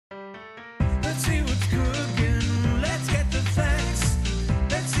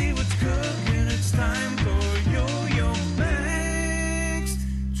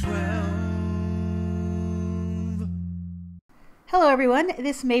Hello everyone,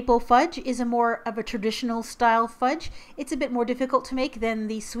 this maple fudge is more of a traditional style fudge. It's a bit more difficult to make than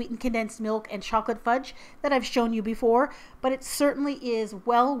the sweetened condensed milk and chocolate fudge that I've shown you before, but it certainly is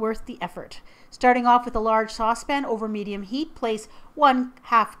well worth the effort. Starting off with a large saucepan over medium heat, place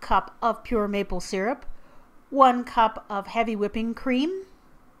 1/2 cup of pure maple syrup, 1 cup of heavy whipping cream,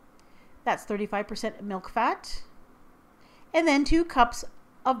 that's 35% milk fat, and then 2 cups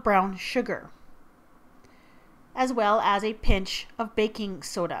of brown sugar, as well as a pinch of baking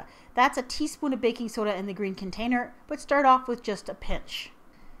soda. That's a teaspoon of baking soda in the green container, but start off with just a pinch.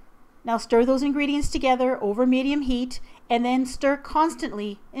 Now stir those ingredients together over medium heat and then stir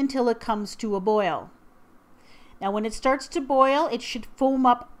constantly until it comes to a boil. Now when it starts to boil, it should foam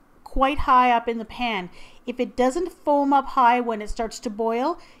up quite high up in the pan. If it doesn't foam up high when it starts to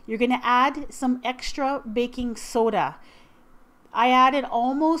boil, you're going to add some extra baking soda. I added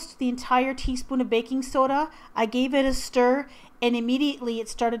almost the entire teaspoon of baking soda. I gave it a stir and immediately it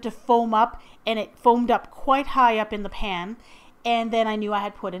started to foam up, and it foamed up quite high up in the pan, and then I knew I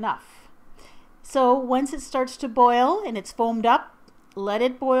had put enough. So once it starts to boil and it's foamed up, let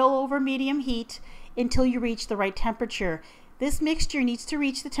it boil over medium heat until you reach the right temperature. This mixture needs to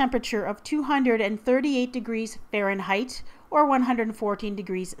reach the temperature of 238 degrees Fahrenheit or 114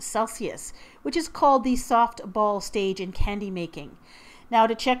 degrees Celsius, which is called the soft ball stage in candy making. Now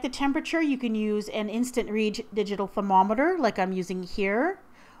to check the temperature, you can use an instant read digital thermometer like I'm using here,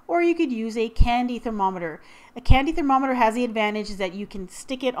 or you could use a candy thermometer. A candy thermometer has the advantage that you can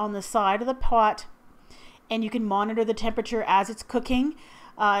stick it on the side of the pot and you can monitor the temperature as it's cooking.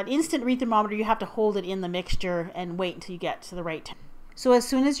 An instant read thermometer, you have to hold it in the mixture and wait until you get to the right temperature. So as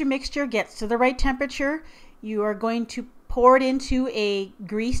soon as your mixture gets to the right temperature, you are going to pour it into a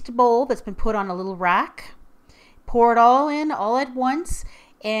greased bowl that's been put on a little rack. Pour it all in all at once,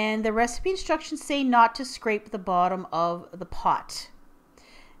 and the recipe instructions say not to scrape the bottom of the pot.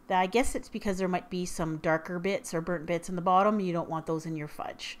 I guess it's because there might be some darker bits or burnt bits in the bottom. You don't want those in your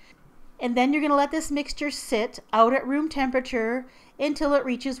fudge. And then you're going to let this mixture sit out at room temperature until it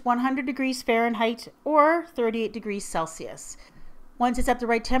reaches 100 degrees Fahrenheit or 38 degrees Celsius. Once it's at the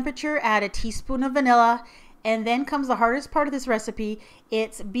right temperature, add a teaspoon of vanilla, and then comes the hardest part of this recipe.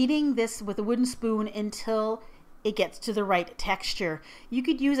 It's beating this with a wooden spoon until it gets to the right texture. You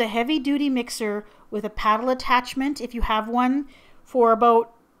could use a heavy-duty mixer with a paddle attachment if you have one for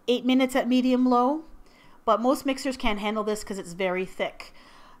about 8 minutes at medium-low, but most mixers can't handle this because it's very thick.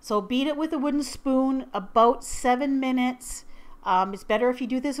 So beat it with a wooden spoon about 7 minutes. It's better if you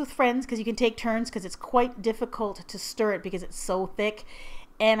do this with friends because you can take turns, because it's quite difficult to stir it because it's so thick.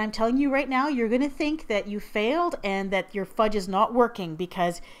 And I'm telling you right now, you're going to think that you failed and that your fudge is not working,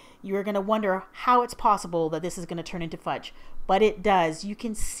 because you're going to wonder how it's possible that this is going to turn into fudge. But it does. You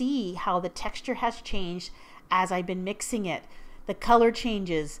can see how the texture has changed as I've been mixing it. The color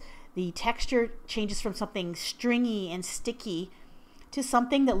changes. The texture changes from something stringy and sticky to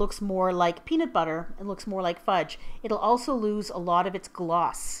something that looks more like peanut butter and looks more like fudge. It'll also lose a lot of its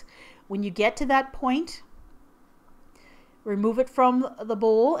gloss. When you get to that point, remove it from the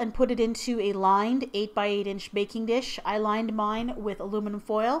bowl and put it into a lined 8 by 8 inch baking dish. I lined mine with aluminum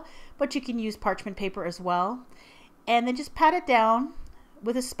foil, but you can use parchment paper as well. And then just pat it down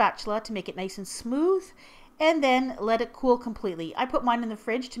with a spatula to make it nice and smooth, and then let it cool completely. I put mine in the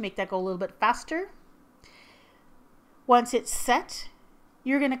fridge to make that go a little bit faster. Once it's set,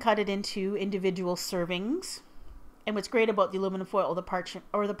 you're going to cut it into individual servings. And what's great about the aluminum foil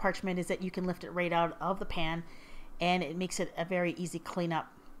or the parchment is that you can lift it right out of the pan, and it makes it a very easy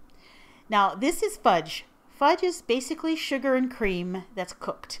cleanup. Now this is fudge. Fudge is basically sugar and cream that's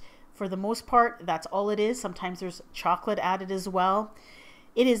cooked. For the most part, that's all it is. Sometimes there's chocolate added as well.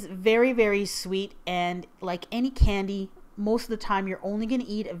 It is very, very sweet, and like any candy, most of the time you're only going to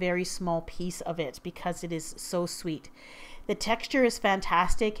eat a very small piece of it because it is so sweet. The texture is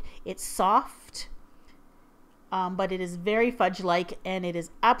fantastic. It's soft, but it is very fudge-like, and it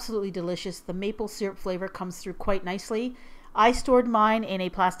is absolutely delicious. The maple syrup flavor comes through quite nicely. I stored mine in a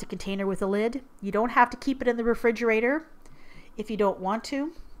plastic container with a lid. You don't have to keep it in the refrigerator if you don't want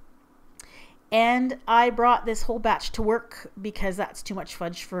to. And I brought this whole batch to work because that's too much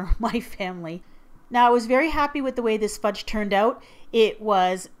fudge for my family. Now I was very happy with the way this fudge turned out. It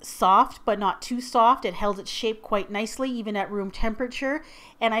was soft, but not too soft. It held its shape quite nicely, even at room temperature.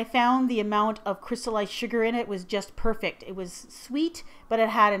 And I found the amount of crystallized sugar in it was just perfect. It was sweet, but it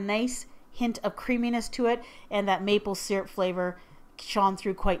had a nice hint of creaminess to it, and that maple syrup flavor shone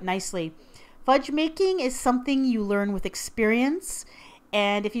through quite nicely. Fudge making is something you learn with experience.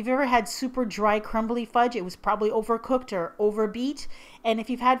 And if you've ever had super dry, crumbly fudge, it was probably overcooked or overbeat. And if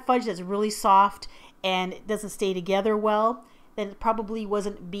you've had fudge that's really soft and it doesn't stay together well, then it probably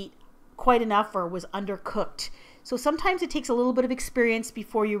wasn't beat quite enough or was undercooked. So sometimes it takes a little bit of experience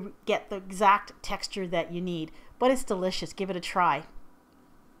before you get the exact texture that you need, but it's delicious. Give it a try.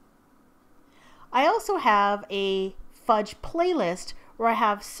 I also have a fudge playlist where I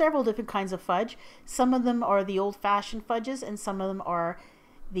have several different kinds of fudge. Some of them are the old-fashioned fudges and some of them are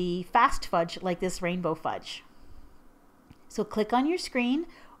the fast fudge, like this rainbow fudge. So click on your screen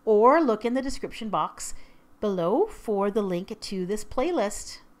or look in the description box below for the link to this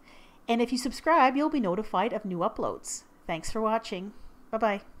playlist. And if you subscribe, you'll be notified of new uploads. Thanks for watching.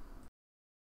 Bye-bye.